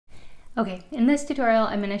Okay, in this tutorial,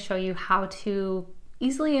 I'm going to show you how to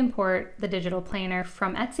easily import the digital planner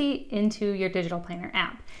from Etsy into your digital planner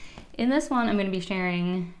app. In this one, I'm going to be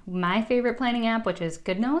sharing my favorite planning app, which is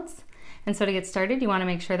Goodnotes. And so to get started, you want to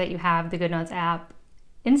make sure that you have the Goodnotes app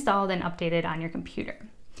installed and updated on your computer.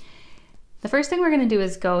 The first thing we're going to do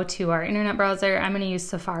is go to our internet browser. I'm going to use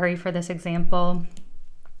Safari for this example.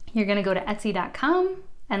 You're going to go to etsy.com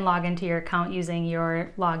and log into your account using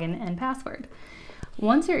your login and password.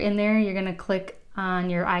 Once you're in there, you're going to click on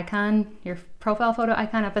your icon, your profile photo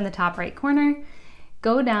icon up in the top right corner.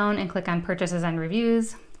 Go down and click on Purchases and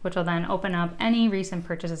Reviews, which will then open up any recent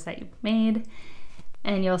purchases that you've made.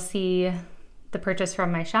 And you'll see the purchase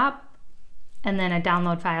from my shop and then a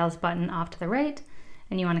Download Files button off to the right.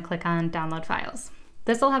 And you want to click on Download Files.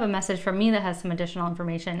 This will have a message from me that has some additional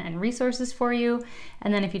information and resources for you.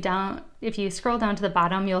 And then if you scroll down to the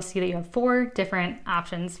bottom, you'll see that you have 4 different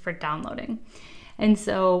options for downloading. And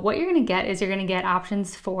so what you're going to get is you're going to get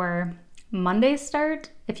options for Monday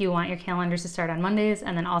start if you want your calendars to start on Mondays,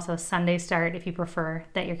 and then also Sunday start if you prefer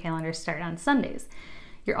that your calendars start on Sundays.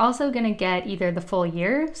 You're also going to get either the full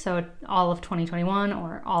year, so all of 2021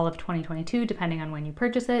 or all of 2022, depending on when you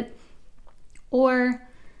purchase it, or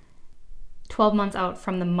 12 months out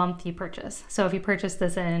from the month you purchase. So if you purchase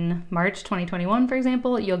this in March 2021, for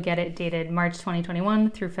example, you'll get it dated March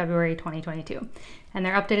 2021 through February 2022. And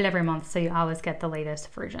they're updated every month, so you always get the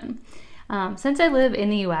latest version. Since I live in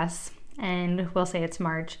the US, and we'll say it's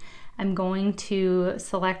March, I'm going to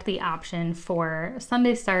select the option for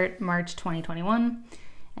Sunday start March 2021,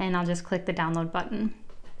 and I'll just click the download button.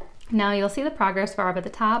 Now you'll see the progress bar up at the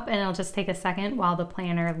top, and it'll just take a second while the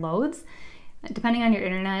planner loads. Depending on your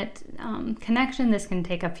internet connection, this can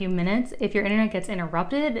take a few minutes. If your internet gets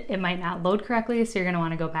interrupted, it might not load correctly, so you're going to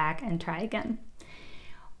want to go back and try again.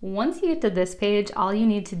 Once you get to this page, all you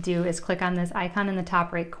need to do is click on this icon in the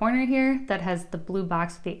top right corner here that has the blue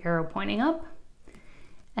box with the arrow pointing up.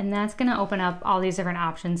 And that's going to open up all these different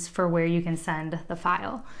options for where you can send the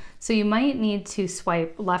file. So you might need to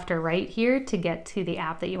swipe left or right here to get to the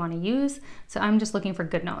app that you want to use. So I'm just looking for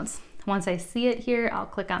Goodnotes. Once I see it here, I'll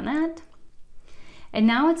click on that. And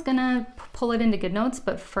now it's gonna pull it into Goodnotes,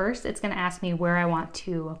 but first it's gonna ask me where I want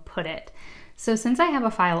to put it. So since I have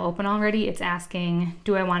a file open already, it's asking,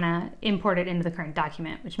 do I wanna import it into the current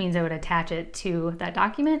document, which means I would attach it to that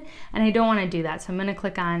document, and I don't wanna do that. So I'm gonna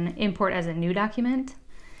click on Import as a New Document.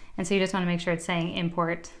 And so you just wanna make sure it's saying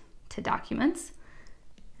Import to Documents,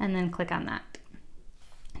 and then click on that.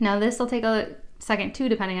 Now this will take a second too,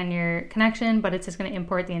 depending on your connection, but it's just gonna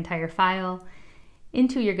import the entire file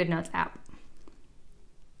into your Goodnotes app.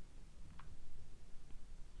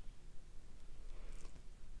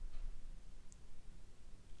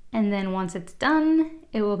 And then once it's done,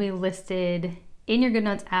 it will be listed in your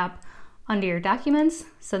Goodnotes app under your documents.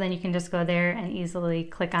 So then you can just go there and easily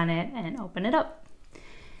click on it and open it up.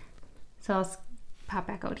 So I'll pop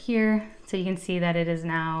back out here so you can see that it is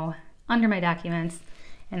now under my documents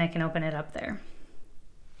and I can open it up there.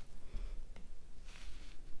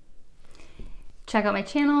 Check out my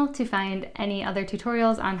channel to find any other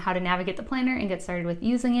tutorials on how to navigate the planner and get started with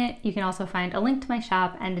using it. You can also find a link to my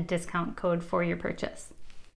shop and a discount code for your purchase.